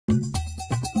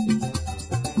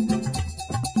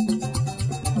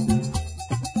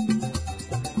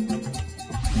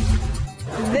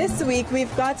This week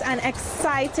we've got an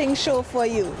exciting show for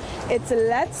you. It's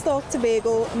Let's Talk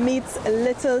Tobago meets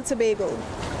Little Tobago.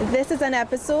 This is an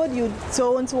episode you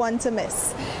don't want to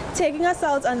miss. Taking us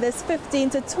out on this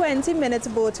 15 to 20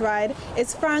 minute boat ride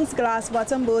is Frank's Glass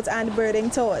Bottom Boat and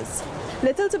Birding Tours.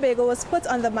 Little Tobago was put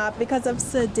on the map because of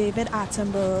Sir David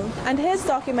Attenborough and his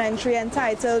documentary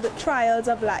entitled Trials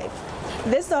of Life.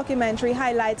 This documentary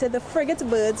highlighted the frigate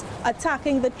birds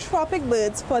attacking the tropic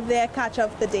birds for their catch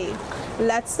of the day.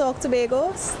 Let's Talk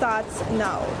Tobago starts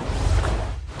now.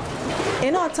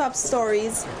 In our top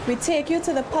stories, we take you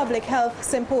to the Public Health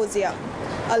Symposium,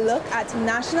 a look at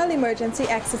National Emergency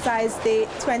Exercise Day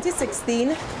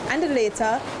 2016, and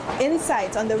later,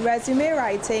 insight on the resume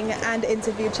writing and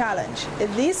interview challenge.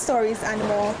 These stories and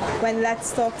more when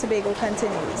Let's Talk Tobago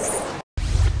continues.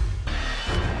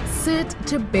 CIT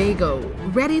Tobago,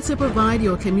 ready to provide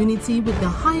your community with the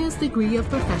highest degree of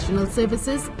professional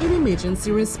services in emergency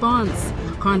response.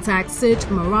 Contact CIT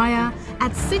Mariah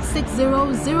at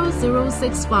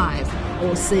 660-0065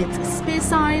 or CIT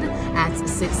Speyside at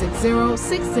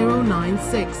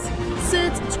 660-6096.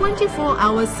 CIT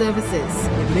 24-hour services,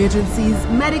 emergencies,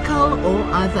 medical or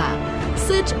other.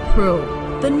 CIT Pro,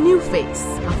 the new face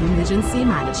of emergency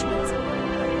management.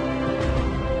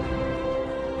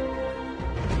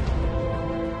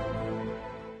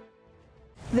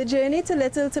 The journey to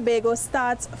Little Tobago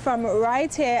starts from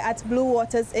right here at Blue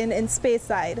Waters Inn in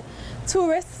Speyside.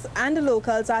 Tourists and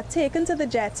locals are taken to the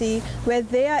jetty where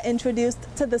they are introduced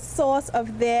to the source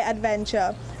of their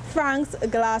adventure, Frank's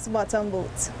Glass Bottom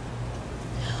Boat.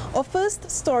 Our first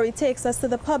story takes us to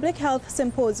the Public Health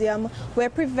Symposium where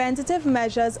preventative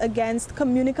measures against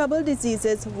communicable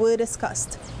diseases were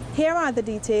discussed. Here are the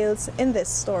details in this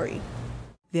story.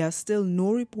 There are still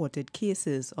no reported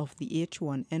cases of the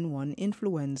H1N1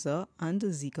 influenza and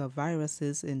Zika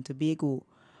viruses in Tobago,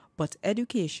 but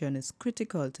education is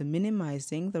critical to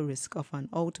minimizing the risk of an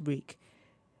outbreak.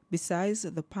 Besides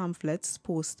the pamphlets,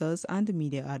 posters, and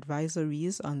media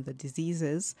advisories on the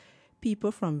diseases,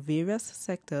 people from various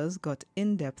sectors got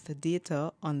in-depth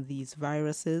data on these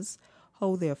viruses,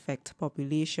 how they affect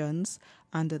populations,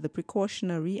 and the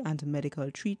precautionary and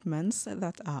medical treatments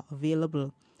that are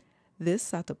available.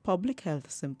 This at a public health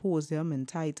symposium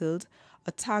entitled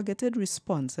A Targeted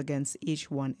Response Against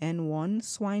H1N1,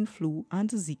 Swine Flu and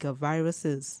Zika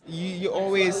Viruses. You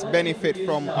always benefit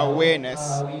from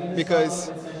awareness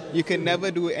because you can never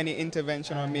do any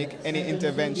intervention or make any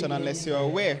intervention unless you're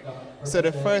aware. So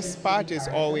the first part is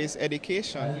always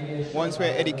education. Once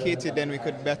we're educated, then we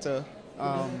could better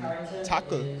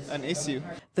tackle an issue.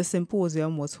 The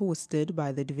symposium was hosted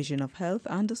by the Division of Health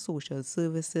and Social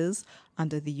Services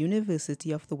under the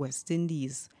University of the West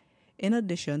Indies. In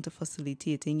addition to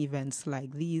facilitating events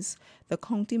like these, the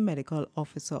County Medical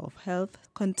Officer of Health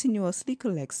continuously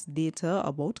collects data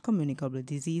about communicable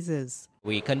diseases.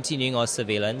 We're continuing our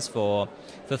surveillance for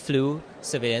flu,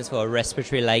 surveillance for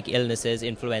respiratory-like illnesses,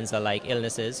 influenza-like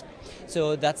illnesses.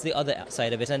 So that's the other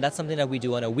side of it, and that's something that we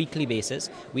do on a weekly basis.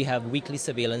 We have weekly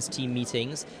surveillance team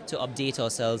meetings to update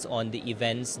ourselves on the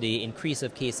events, the increase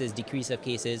of cases, decrease of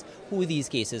cases, who these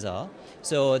cases are.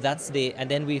 So that's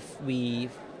and then we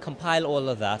compile all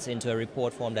of that into a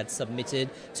report form that's submitted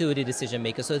to the decision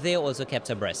maker, so they're also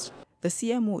kept abreast. The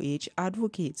CMOH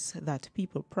advocates that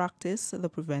people practice the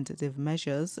preventative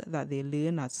measures that they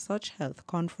learn at such health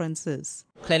conferences.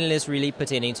 Cleanliness really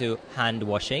pertaining to hand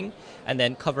washing, and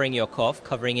then covering your cough,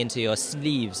 covering into your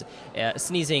sleeves,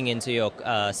 sneezing into your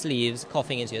sleeves,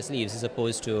 coughing into your sleeves as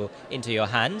opposed to into your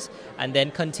hands, and then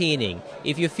containing.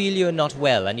 If you feel you're not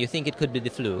well and you think it could be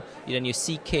the flu, then you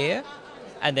seek care,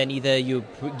 and then either you're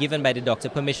given by the doctor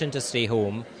permission to stay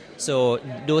home. So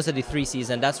those are the 3 C's,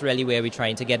 and that's really where we're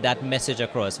trying to get that message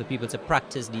across for people to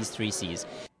practice these 3 C's.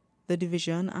 The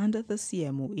division and the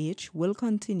CMOH will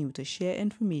continue to share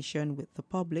information with the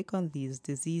public on these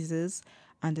diseases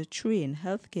and to train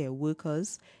healthcare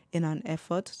workers in an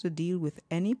effort to deal with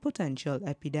any potential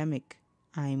epidemic.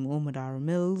 I'm Omadara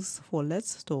Mills for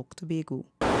Let's Talk Tobago.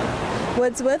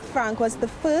 Wordsworth Frank was the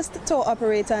first tour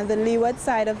operator on the leeward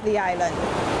side of the island.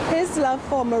 His love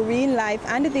for marine life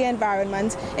and the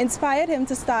environment inspired him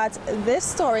to start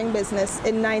this touring business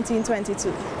in 1922.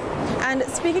 And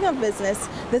speaking of business,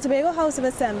 the Tobago House of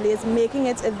Assembly is making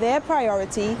it their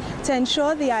priority to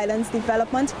ensure the island's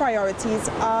development priorities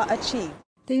are achieved.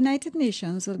 The United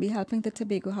Nations will be helping the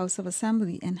Tobago House of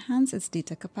Assembly enhance its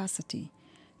data capacity.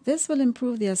 This will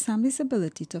improve the Assembly's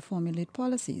ability to formulate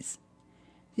policies.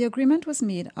 The agreement was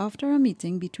made after a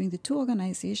meeting between the two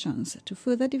organizations to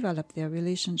further develop their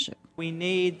relationship. We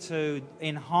need to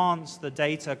enhance the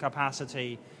data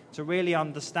capacity to really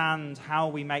understand how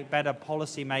we make better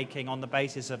policy making on the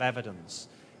basis of evidence.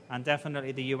 and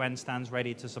definitely the UN stands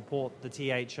ready to support the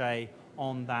THA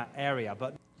on that area.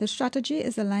 But the strategy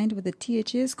is aligned with the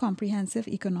THA's Comprehensive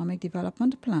Economic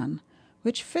Development Plan,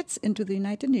 which fits into the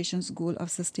United Nations goal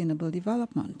of sustainable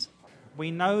development.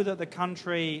 we know that the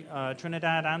country,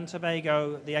 Trinidad and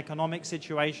Tobago, the economic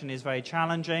situation is very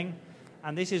challenging,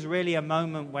 and this is really a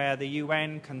moment where the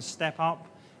UN can step up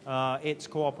its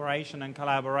cooperation and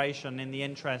collaboration in the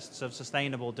interests of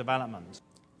sustainable development.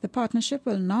 The partnership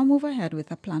will now move ahead with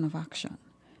a plan of action.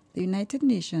 The United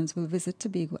Nations will visit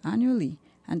Tobago annually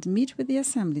and meet with the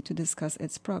Assembly to discuss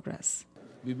its progress.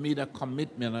 We've made a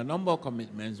commitment, a number of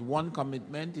commitments. One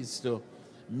commitment is to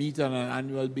meet on an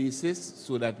annual basis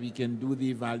so that we can do the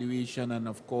evaluation and,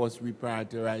 of course,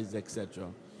 reprioritize, etc.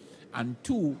 And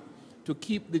two, to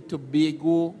keep the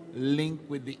Tobago link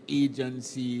with the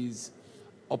agencies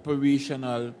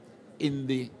operational in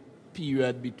the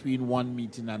period between one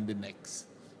meeting and the next.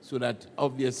 So that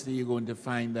obviously you're going to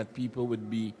find that people would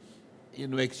be,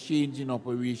 exchanging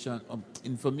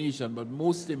information, but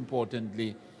most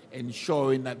importantly,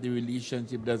 ensuring that the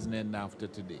relationship doesn't end after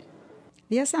today.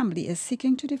 The Assembly is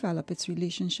seeking to develop its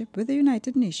relationship with the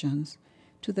United Nations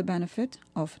to the benefit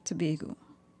of Tobago.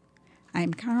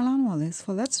 I'm Caroline Wallace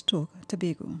for Let's Talk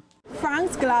Tobago.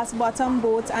 Frank's glass bottom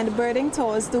boat and birding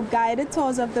tours do guided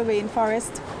tours of the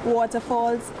rainforest,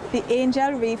 waterfalls, the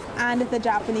Angel Reef and the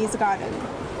Japanese Garden.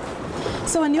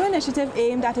 So a new initiative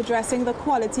aimed at addressing the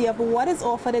quality of what is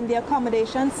offered in the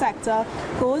accommodation sector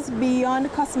goes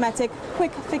beyond cosmetic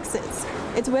quick fixes.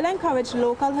 It will encourage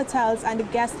local hotels and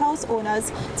guest house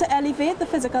owners to elevate the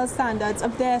physical standards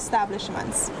of their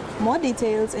establishments. More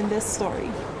details in this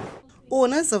story.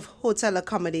 Owners of hotel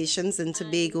accommodations in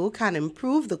Tobago can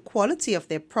improve the quality of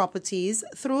their properties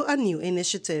through a new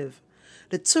initiative,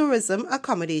 the Tourism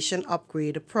Accommodation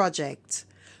Upgrade Project.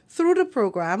 Through the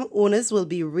program, owners will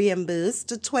be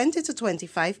reimbursed 20 to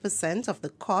 25% of the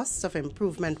cost of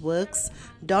improvement works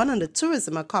done on the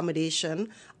tourism accommodation,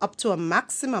 up to a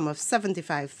maximum of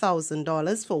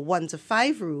 $75,000 for 1 to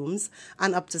 5 rooms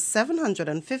and up to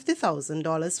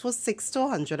 $750,000 for 6 to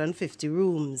 150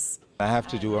 rooms. I have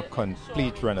to do a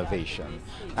complete renovation.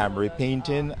 I'm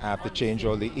repainting, I have to change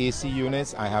all the AC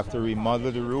units, I have to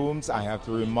remodel the rooms, I have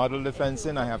to remodel the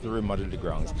fencing, I have to remodel the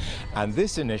grounds. And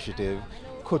this initiative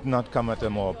could not come at a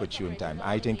more opportune time.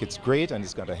 I think it's great and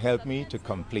it's going to help me to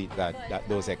complete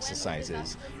those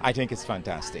exercises. I think it's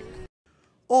fantastic.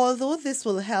 Although this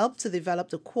will help to develop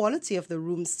the quality of the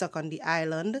rooms stuck on the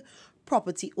island,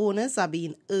 property owners are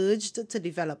being urged to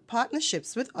develop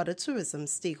partnerships with other tourism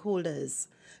stakeholders,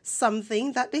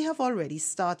 something that they have already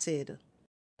started.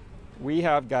 We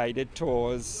have guided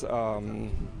tours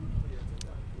from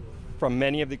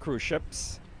many of the cruise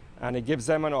ships, and it gives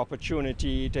them an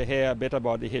opportunity to hear a bit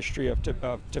about the history of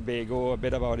Tobago, a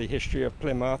bit about the history of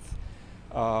Plymouth,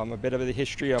 a bit of the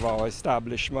history of our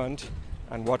establishment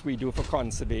and what we do for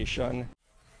conservation.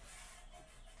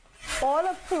 All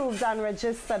approved and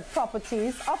registered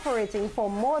properties operating for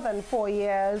more than 4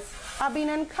 years are being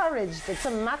encouraged to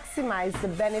maximize the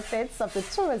benefits of the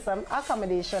Tourism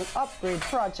Accommodation Upgrade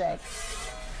Project.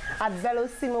 At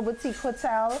Velocimo Boutique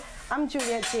Hotel, I'm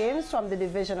Juliet James from the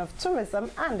Division of Tourism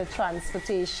and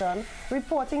Transportation,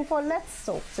 reporting for Let's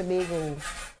Talk Tobago.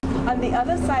 On the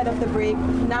other side of the break,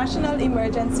 National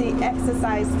Emergency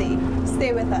Exercise Day.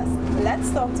 Stay with us. Let's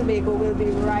Talk Tobago will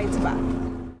be right back.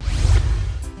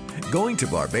 Going to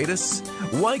Barbados?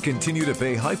 Why continue to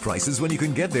pay high prices when you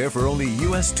can get there for only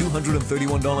US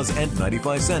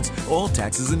 $231.95, all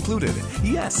taxes included?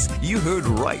 Yes, you heard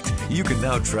right. You can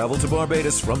now travel to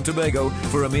Barbados from Tobago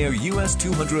for a mere US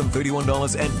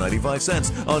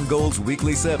 $231.95 on Gold's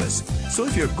weekly service. So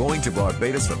if you're going to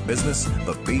Barbados for business,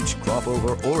 the beach, crop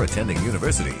over, or attending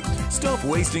university, stop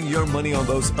wasting your money on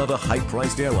those other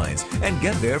high-priced airlines and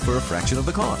get there for a fraction of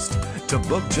the cost. To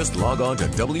book, just log on to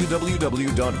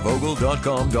www.vogel.com.br.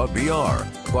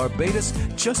 Barbados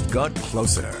just got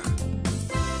closer.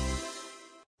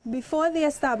 Before the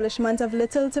establishment of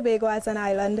Little Tobago as an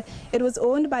island, it was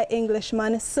owned by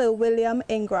Englishman Sir William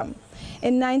Ingram.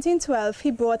 In 1912,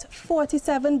 he brought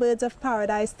 47 birds of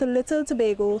paradise to Little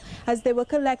Tobago as they were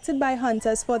collected by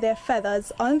hunters for their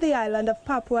feathers on the island of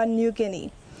Papua New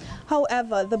Guinea.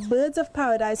 However, the birds of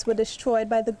paradise were destroyed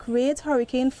by the Great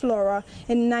Hurricane Flora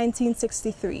in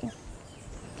 1963.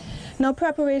 Now,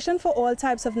 preparation for all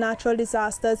types of natural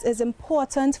disasters is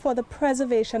important for the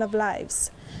preservation of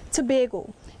lives.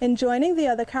 Tobago, in joining the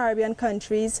other Caribbean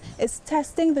countries, is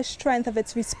testing the strength of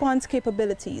its response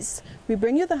capabilities. We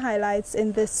bring you the highlights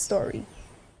in this story.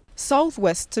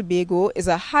 Southwest Tobago is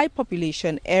a high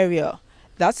population area.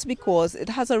 That's because it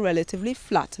has a relatively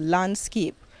flat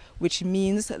landscape, which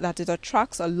means that it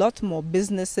attracts a lot more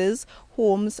businesses,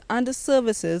 homes, and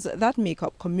services that make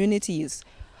up communities.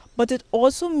 But it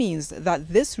also means that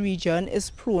this region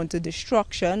is prone to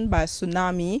destruction by a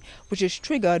tsunami, which is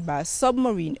triggered by a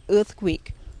submarine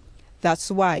earthquake.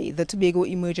 That's why the Tobago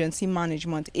Emergency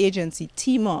Management Agency,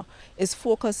 TEMA, is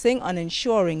focusing on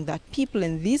ensuring that people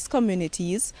in these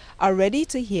communities are ready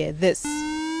to hear this.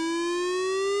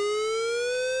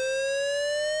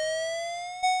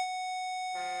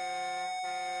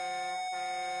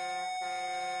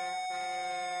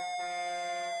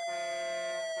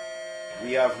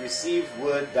 We have received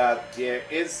word that there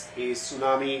is a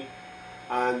tsunami,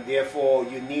 and therefore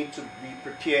you need to be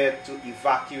prepared to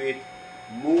evacuate,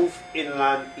 move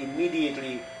inland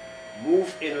immediately,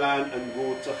 move inland and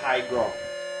go to high ground.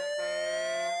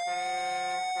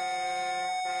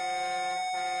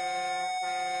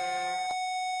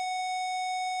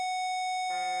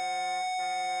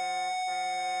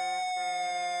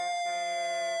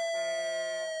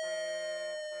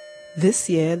 This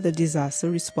year, the disaster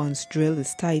response drill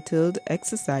is titled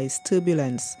Exercise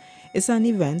Turbulence. It's an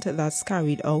event that's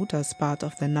carried out as part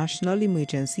of the National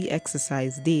Emergency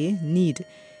Exercise Day, NEED.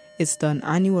 It's done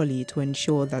annually to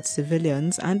ensure that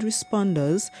civilians and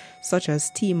responders, such as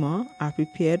TEMA, are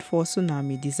prepared for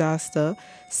tsunami disaster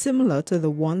similar to the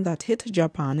one that hit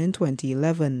Japan in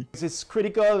 2011. It's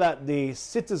critical that the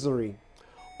citizenry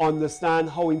understand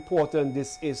how important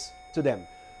this is to them.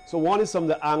 So one is from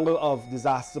the angle of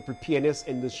disaster preparedness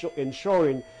in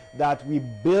ensuring that we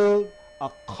build a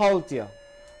culture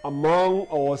among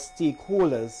our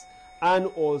stakeholders and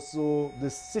also the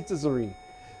citizenry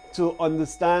to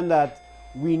understand that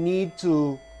we need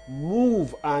to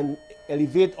move and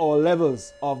elevate our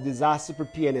levels of disaster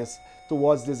preparedness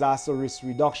towards disaster risk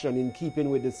reduction in keeping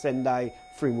with the Sendai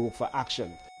framework for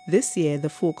action. This year, the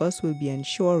focus will be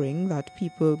ensuring that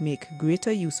people make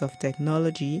greater use of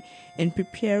technology in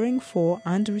preparing for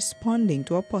and responding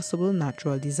to a possible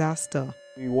natural disaster.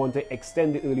 We want to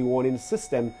extend the early warning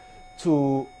system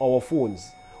to our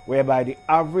phones, whereby the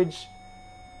average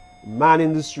man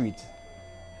in the street,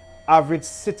 average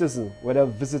citizen, whether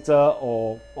visitor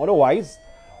or otherwise,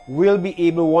 will be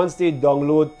able, once they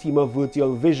download TEMA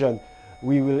Virtual Vision,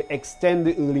 we will extend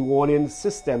the early warning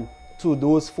system to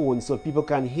those phones so people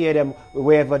can hear them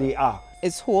wherever they are.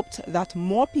 It's hoped that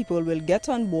more people will get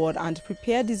on board and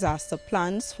prepare disaster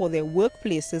plans for their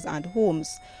workplaces and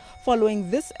homes.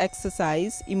 Following this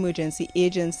exercise, emergency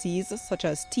agencies such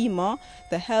as TEMA,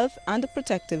 the Health and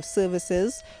Protective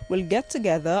Services will get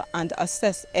together and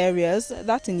assess areas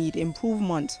that need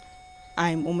improvement.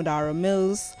 I'm Umadara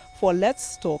Mills for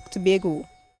Let's Talk Tobago.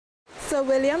 Sir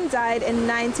William died in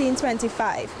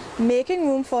 1925, making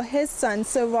room for his son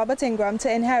Sir Robert Ingram to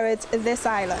inherit this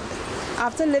island.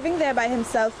 After living there by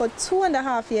himself for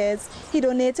 2.5 years, he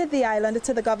donated the island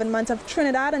to the government of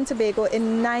Trinidad and Tobago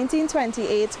in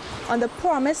 1928 on the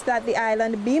promise that the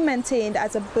island be maintained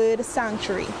as a bird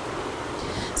sanctuary.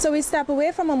 So we step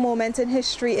away from a moment in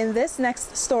history in this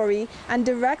next story and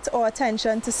direct our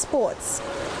attention to sports.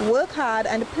 Work hard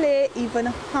and play even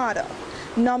harder.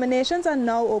 Nominations are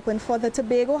now open for the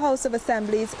Tobago House of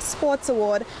Assembly's Sports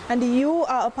Award, and you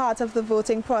are a part of the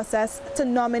voting process to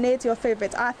nominate your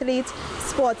favorite athlete,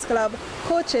 sports club,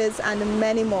 coaches, and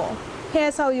many more.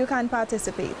 Here's how you can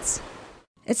participate.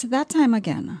 It's that time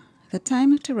again, the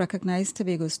time to recognize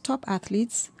Tobago's top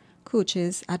athletes,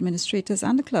 coaches, administrators,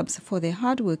 and clubs for their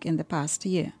hard work in the past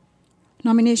year.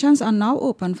 Nominations are now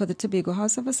open for the Tobago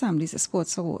House of Assembly's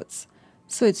Sports Awards.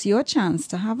 So it's your chance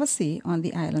to have a say on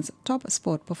the island's top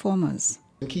sport performers.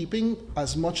 Keeping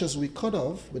as much as we could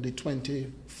have with the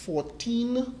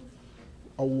 2014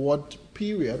 award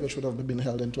period, which would have been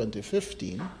held in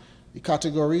 2015, the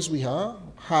categories we have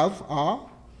are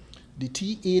the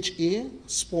THA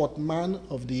Sportman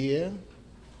of the Year,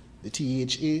 the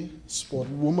THA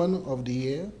Sportwoman of the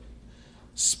Year,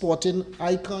 Sporting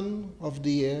Icon of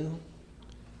the Year,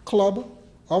 Club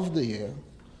of the Year,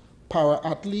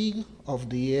 Para-Athlete of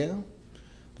the Year.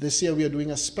 This year we are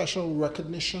doing a special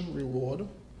recognition reward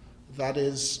that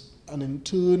is an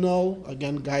internal,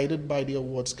 again guided by the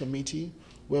awards committee,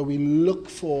 where we look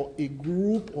for a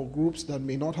group or groups that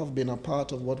may not have been a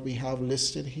part of what we have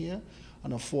listed here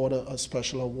and afford a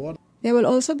special award. There will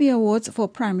also be awards for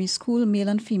Primary School Male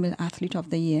and Female Athlete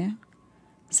of the Year,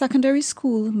 Secondary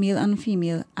School Male and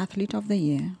Female Athlete of the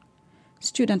Year,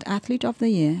 Student Athlete of the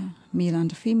Year, Male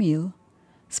and Female,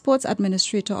 Sports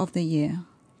Administrator of the Year,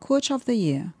 Coach of the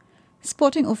Year,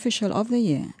 Sporting Official of the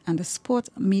Year, and the Sport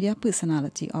Media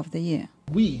Personality of the Year.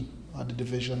 We at the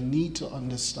division need to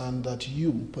understand that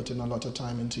you put in a lot of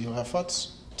time into your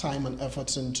efforts, time and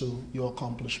efforts into your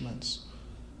accomplishments.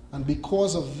 And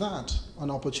because of that,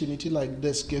 an opportunity like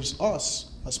this gives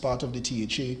us, as part of the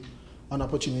THA, an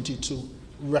opportunity to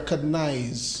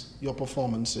recognize your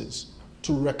performances,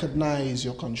 to recognize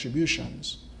your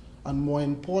contributions, and more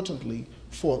importantly,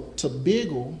 for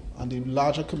Tobago and the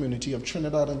larger community of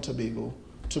Trinidad and Tobago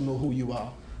to know who you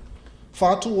are.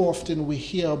 Far too often we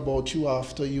hear about you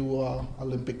after you are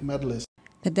Olympic medalist.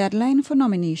 The deadline for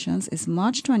nominations is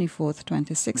March 24,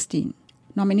 2016.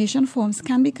 Nomination forms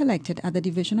can be collected at the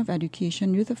Division of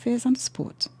Education, Youth Affairs and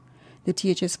Sport. The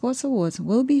THA Sports Awards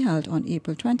will be held on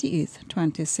April 28,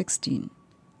 2016.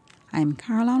 I'm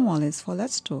Caroline Wallace for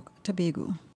Let's Talk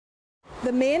Tobago.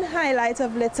 The main highlight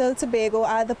of Little Tobago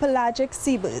are the pelagic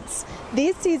seabirds.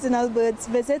 These seasonal birds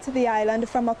visit the island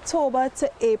from October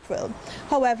to April.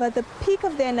 However, the peak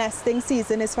of their nesting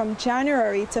season is from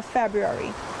January to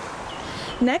February.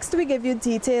 Next, we give you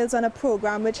details on a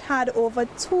program which had over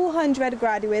 200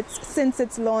 graduates since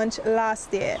its launch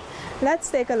last year. Let's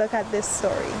take a look at this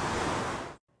story.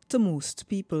 To most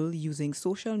people, using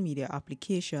social media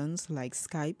applications like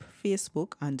Skype,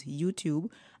 Facebook, and YouTube,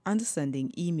 and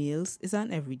sending emails is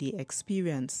an everyday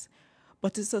experience.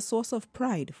 But it's a source of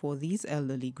pride for these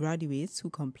elderly graduates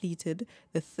who completed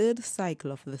the third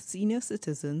cycle of the Senior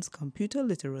Citizens Computer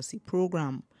Literacy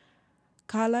Program.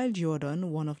 Carlisle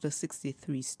Jordan, one of the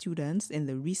 63 students in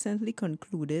the recently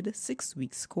concluded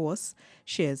 6-week course,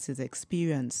 shares his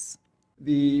experience.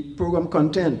 The program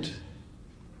content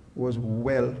was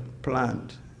well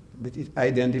planned, but it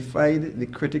identified the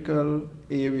critical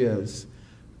areas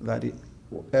that the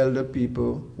elder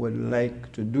people would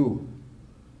like to do.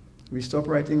 We stopped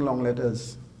writing long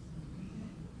letters.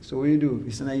 So what do?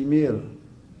 You send an email.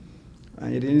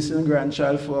 And you didn't send a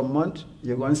grandchild for a month,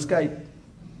 you go on Skype.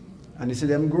 And you see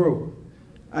them grow.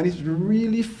 And it's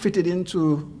really fitted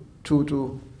into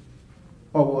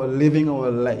our living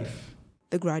our life.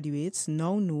 The graduates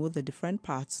now know the different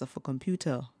parts of a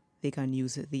computer. They can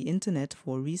use the internet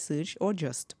for research or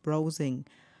just browsing,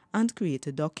 and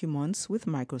create documents with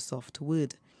Microsoft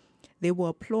Word. They were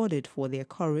applauded for their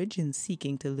courage in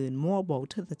seeking to learn more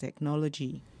about the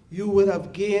technology. You will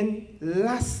have gained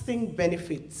lasting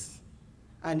benefits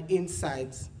and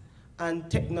insights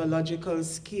and technological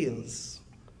skills.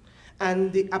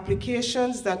 And the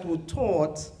applications that were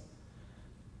taught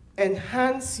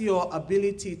enhance your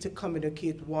ability to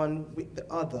communicate one with the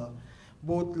other,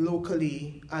 both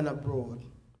locally and abroad.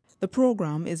 The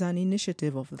program is an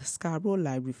initiative of the Scarborough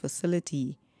Library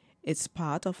Facility. It's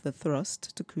part of the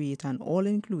thrust to create an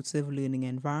all-inclusive learning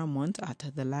environment at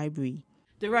the library.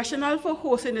 The rationale for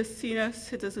hosting the Senior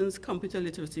Citizens Computer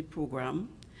Literacy Program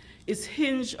is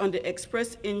hinged on the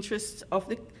expressed interests of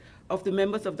the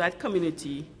members of that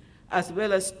community, as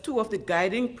well as two of the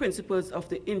guiding principles of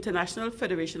the International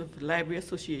Federation of Library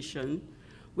Association,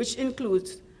 which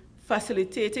includes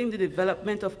facilitating the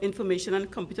development of information and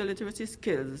computer literacy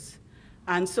skills,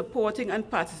 and supporting and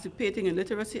participating in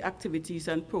literacy activities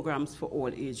and programs for all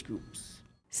age groups.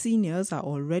 Seniors are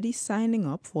already signing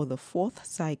up for the 4th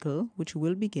cycle, which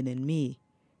will begin in May.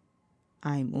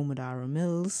 I'm Omadara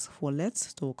Mills for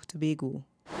Let's Talk Tobago.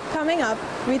 Coming up,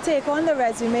 we take on the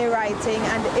resume writing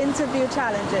and interview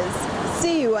challenges.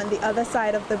 See you on the other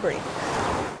side of the break.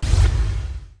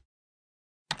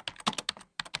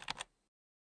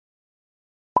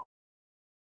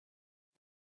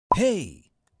 Hey,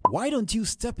 why don't you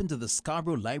step into the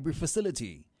Scarborough Library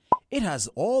facility? It has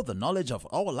all the knowledge of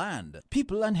our land,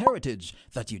 people and heritage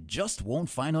that you just won't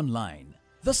find online.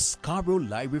 The Scarborough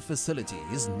Library facility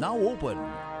is now open.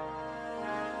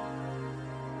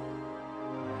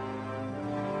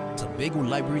 Tobago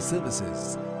Library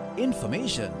Services.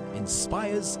 Information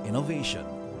inspires innovation.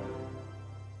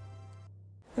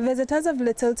 Visitors of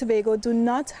Little Tobago do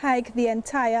not hike the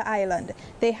entire island.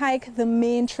 They hike the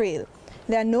main trail.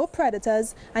 There are no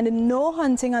predators and no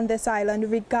hunting on this island,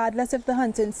 regardless if the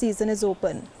hunting season is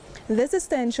open. This is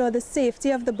to ensure the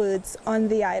safety of the birds on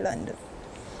the island.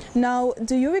 Now,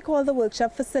 do you recall the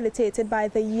workshop facilitated by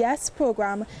the YES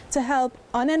program to help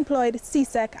unemployed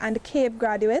CSEC and CAPE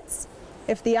graduates?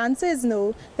 If the answer is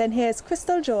no, then here's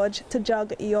Crystal George to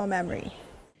jog your memory.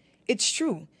 It's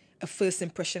true, a first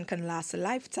impression can last a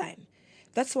lifetime.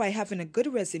 That's why having a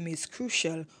good resume is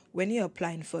crucial when you're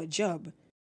applying for a job.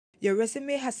 Your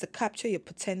resume has to capture your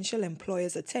potential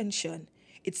employer's attention.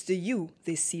 It's the you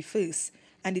they see first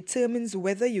and determines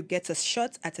whether you get a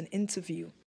shot at an interview.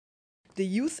 The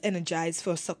Youth Energized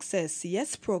for Success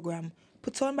YES program,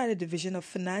 put on by the Division of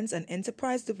Finance and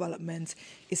Enterprise Development,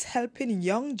 is helping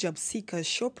young job seekers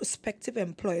show prospective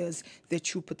employers their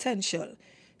true potential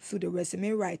through the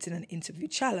resume writing and interview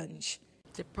challenge.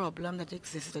 The problem that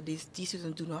exists is that these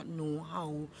students do not know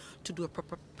how to do a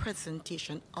proper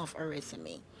presentation of a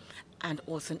resume and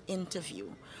also an interview.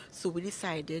 So we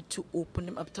decided to open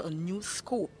them up to a new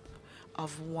scope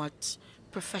of what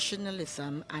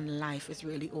professionalism and life is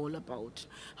really all about.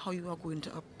 How you are going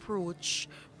to approach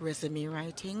resume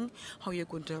writing, how you're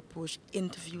going to approach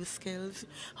interview skills,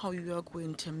 how you are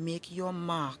going to make your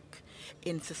mark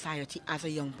in society as a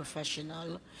young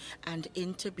professional. And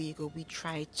in Tobago, we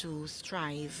try to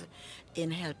strive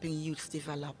in helping youths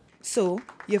develop. So,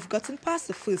 you've gotten past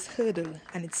the first hurdle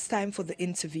and it's time for the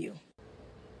interview.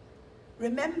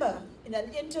 Remember, in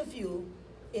an interview,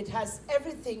 it has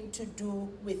everything to do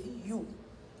with you.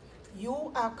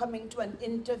 You are coming to an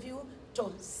interview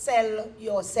to sell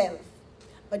yourself,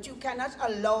 but you cannot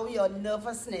allow your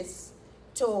nervousness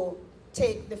to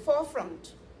take the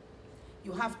forefront.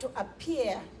 You have to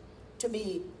appear to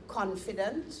be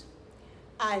confident,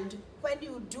 and when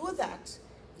you do that,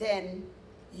 then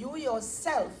you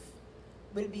yourself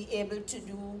will be able to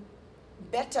do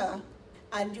better,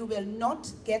 and you will not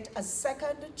get a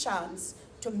second chance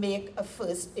to make a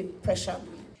first impression.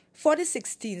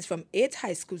 4016s from 8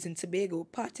 high schools in Tobago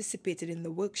participated in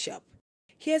the workshop.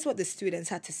 Here's what the students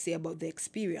had to say about the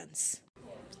experience.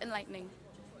 Enlightening.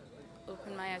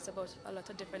 Opened my eyes about a lot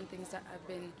of different things that I've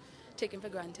been taking for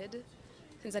granted,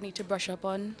 things I need to brush up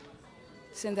on,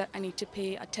 things that I need to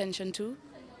pay attention to,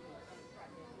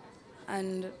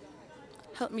 and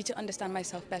helped me to understand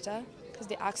myself better, because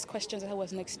they asked questions that I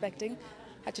wasn't expecting.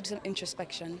 I had to do some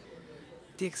introspection.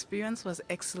 The experience was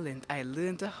excellent. I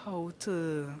learned how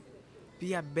to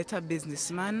be a better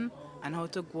businessman and how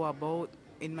to go about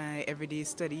in my everyday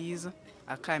studies,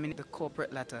 climbing the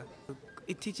corporate ladder.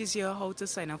 It teaches you how to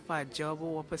sign up for a job,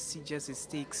 or what procedures it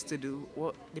takes to do,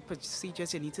 what the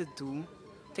procedures you need to do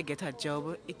to get a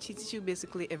job. It teaches you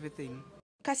basically everything.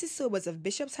 Cassie Sobers of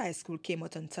Bishop's High School came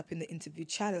out on top in the interview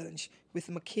challenge, with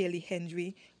McKaylee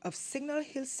Henry of Signal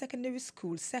Hill Secondary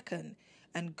School second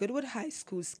and Goodwood High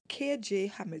School's K.J.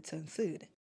 Hamilton third.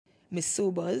 Ms.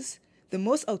 Sobers, the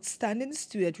most outstanding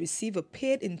student, received a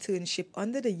paid internship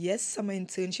under the Yes Summer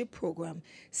Internship Program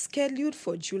scheduled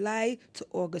for July to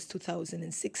August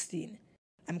 2016.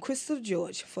 I'm Crystal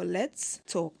George for Let's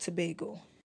Talk Tobago.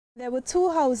 There were 2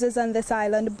 houses on this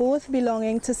island, both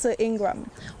belonging to Sir Ingram,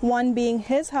 one being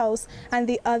his house and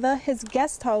the other his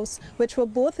guest house, which were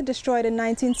both destroyed in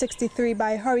 1963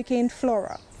 by Hurricane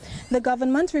Flora. The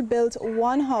government rebuilt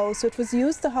one house which was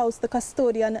used to house the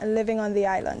custodian living on the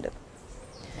island.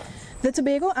 The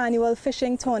Tobago Annual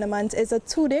Fishing Tournament is a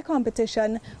 2-day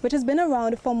competition which has been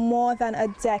around for more than a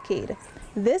decade.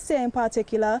 This year in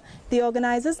particular, the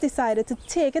organizers decided to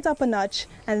take it up a notch,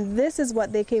 and this is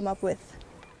what they came up with.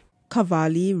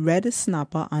 Cavalli, red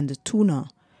snapper and tuna.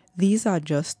 These are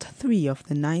just 3 of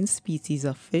the 9 species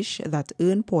of fish that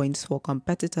earn points for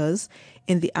competitors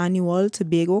in the annual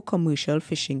Tobago Commercial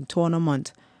Fishing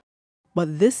Tournament.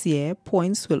 But this year,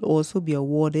 points will also be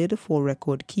awarded for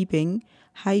record keeping,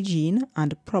 hygiene,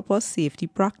 and proper safety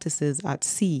practices at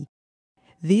sea.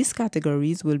 These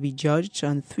categories will be judged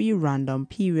on 3 random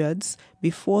periods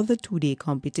before the 2-day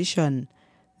competition.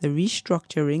 The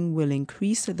restructuring will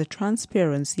increase the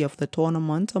transparency of the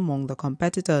tournament among the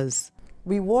competitors.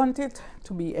 We wanted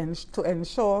to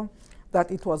ensure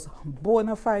that it was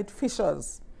bona fide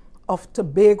fishers of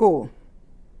Tobago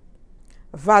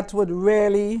that would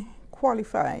really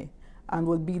qualify and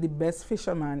would be the best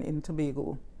fisherman in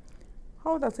Tobago.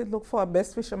 How does it look for a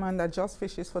best fisherman that just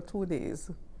fishes for 2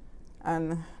 days?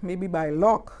 And maybe by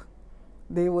luck,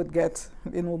 they would get,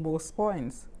 most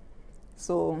points.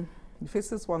 So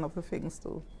this is one of the things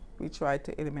we try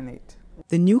to eliminate.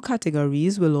 The new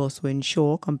categories will also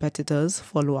ensure competitors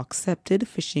follow accepted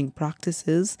fishing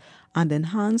practices and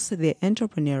enhance their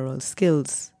entrepreneurial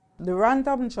skills. The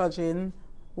random judging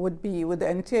would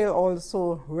entail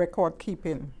also record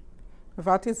keeping.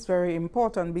 That is very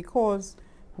important because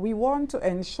we want to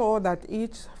ensure that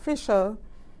each fisher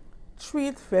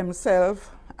treat themselves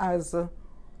as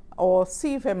or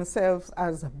see themselves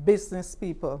as business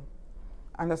people.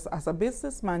 And as a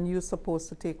businessman, you're supposed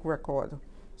to take record.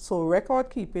 So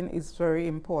record keeping is very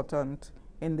important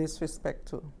in this respect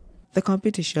too. The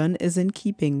competition is in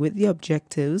keeping with the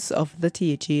objectives of the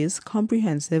THA's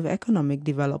Comprehensive Economic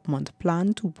Development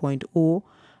Plan 2.0,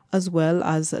 as well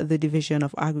as the Division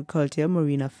of Agriculture,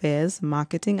 Marine Affairs,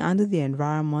 Marketing and the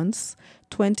Environment's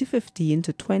 2015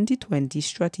 to 2020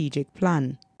 strategic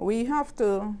plan. We have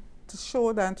to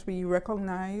show that we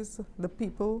recognize the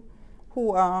people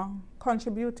who are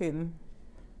contributing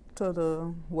to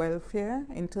the welfare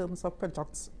in terms of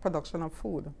production of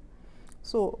food.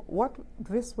 So what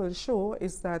this will show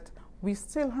is that we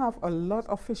still have a lot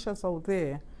of fishers out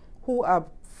there who are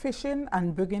fishing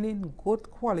and bringing in good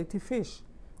quality fish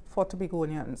for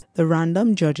Tobagonians. The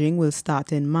random judging will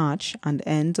start in March and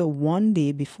end 1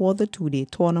 day before the 2-day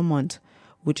tournament,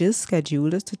 which is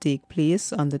scheduled to take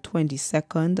place on the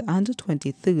 22nd and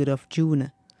 23rd of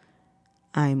June.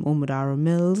 I'm Omudara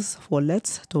Mills for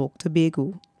Let's Talk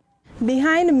Tobago.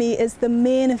 Behind me is the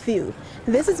main view.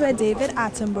 This is where David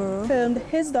Attenborough filmed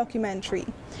his documentary.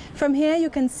 From here you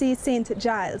can see St.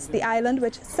 Giles, the island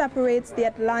which separates the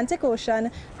Atlantic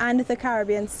Ocean and the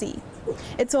Caribbean Sea.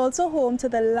 It's also home to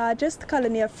the largest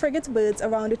colony of frigate birds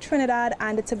around Trinidad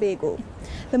and Tobago.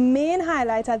 The main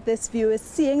highlight at this view is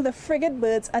seeing the frigate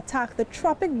birds attack the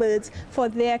tropic birds for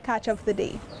their catch of the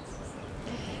day.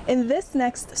 In this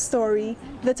next story,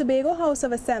 the Tobago House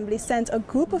of Assembly sent a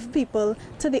group of people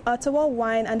to the Ottawa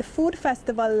Wine and Food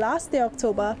Festival last year,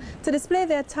 October, to display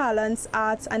their talents,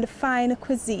 arts and fine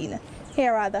cuisine.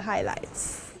 Here are the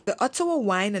highlights. The Ottawa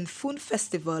Wine and Food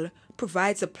Festival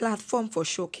provides a platform for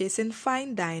showcasing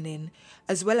fine dining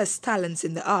as well as talents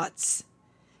in the arts.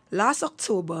 Last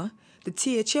October, the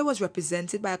THA was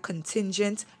represented by a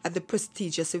contingent at the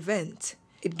prestigious event.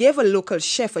 It gave a local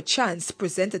chef a chance to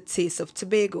present a taste of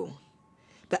Tobago.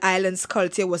 The island's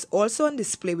culture was also on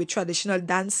display with traditional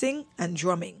dancing and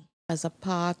drumming. As a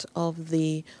part of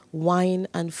the Wine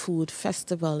and Food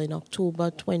Festival in October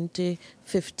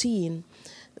 2015,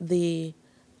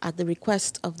 at the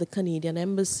request of the Canadian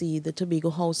Embassy, the Tobago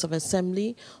House of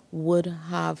Assembly would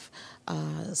have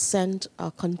sent a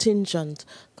contingent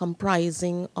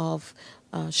comprising of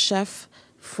a chef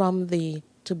from the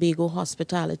Tobago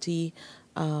Hospitality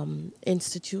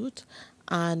Institute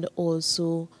and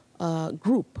also a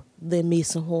group, the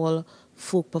Mason Hall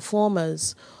folk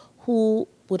performers, who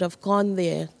would have gone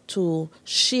there to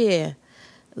share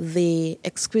the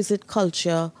exquisite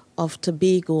culture of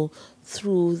Tobago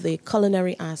through the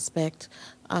culinary aspect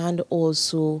and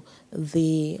also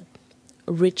the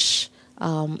rich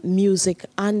music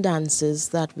and dances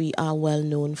that we are well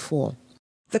known for.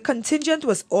 The contingent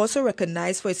was also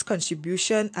recognized for its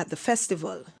contribution at the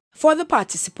festival. For the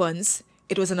participants,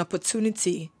 it was an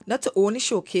opportunity not to only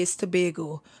showcase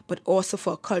Tobago, but also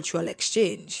for cultural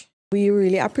exchange. We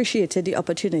really appreciated the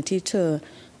opportunity to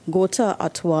go to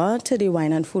Ottawa to the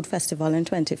Wine and Food Festival in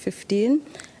 2015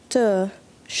 to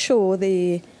show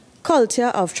the culture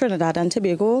of Trinidad and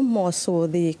Tobago, more so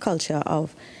the culture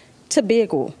of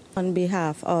Tobago. On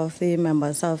behalf of the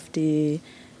members of the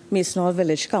Mason Hall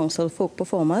Village Council folk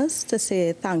performers, to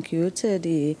say thank you to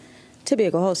the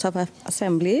Tobago House of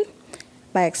Assembly,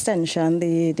 by extension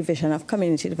the Division of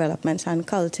Community Development and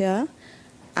Culture,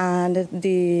 and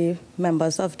the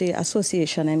members of the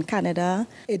association in Canada.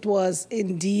 It was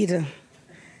indeed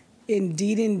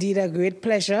a great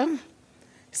pleasure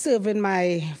serving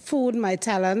my food, my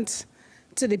talent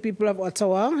to the people of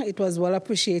Ottawa. It was well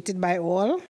appreciated by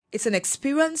all. It's an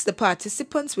experience the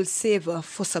participants will savor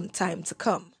for some time to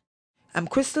come. I'm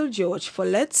Crystal George for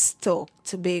Let's Talk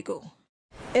Tobago.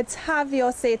 It's Have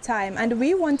Your Say time, and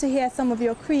we want to hear some of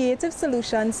your creative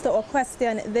solutions to our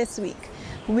question this week.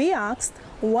 We asked,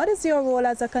 what is your role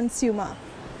as a consumer?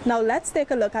 Now let's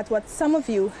take a look at what some of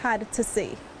you had to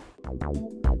say.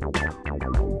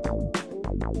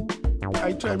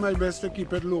 I try my best to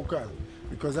keep it local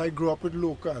because I grew up with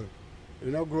local.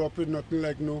 You know, grew up with nothing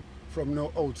like from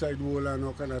no outside world and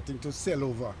no kind of thing to sell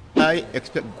over. I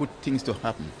expect good things to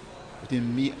happen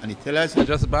between me and the tellers. I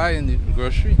just buy in the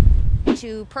grocery.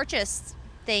 To purchase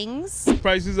things.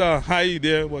 Prices are high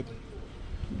there, but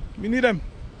we need them.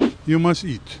 You must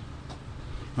eat.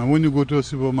 And when you go to a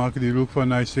supermarket, you look for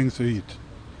nice things to eat.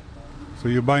 So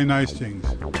you buy nice things.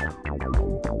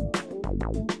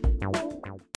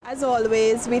 As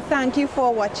always, we thank you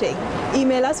for watching.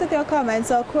 Email us with your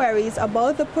comments or queries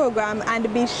about the program,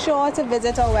 and be sure to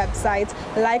visit our website,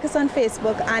 like us on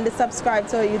Facebook and subscribe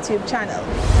to our YouTube channel.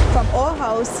 From our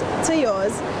house to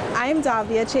yours, I'm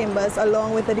Davia Chambers,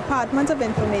 along with the Department of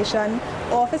Information,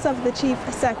 Office of the Chief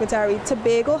Secretary,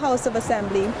 Tobago House of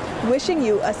Assembly, wishing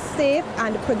you a safe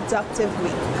and productive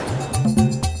week.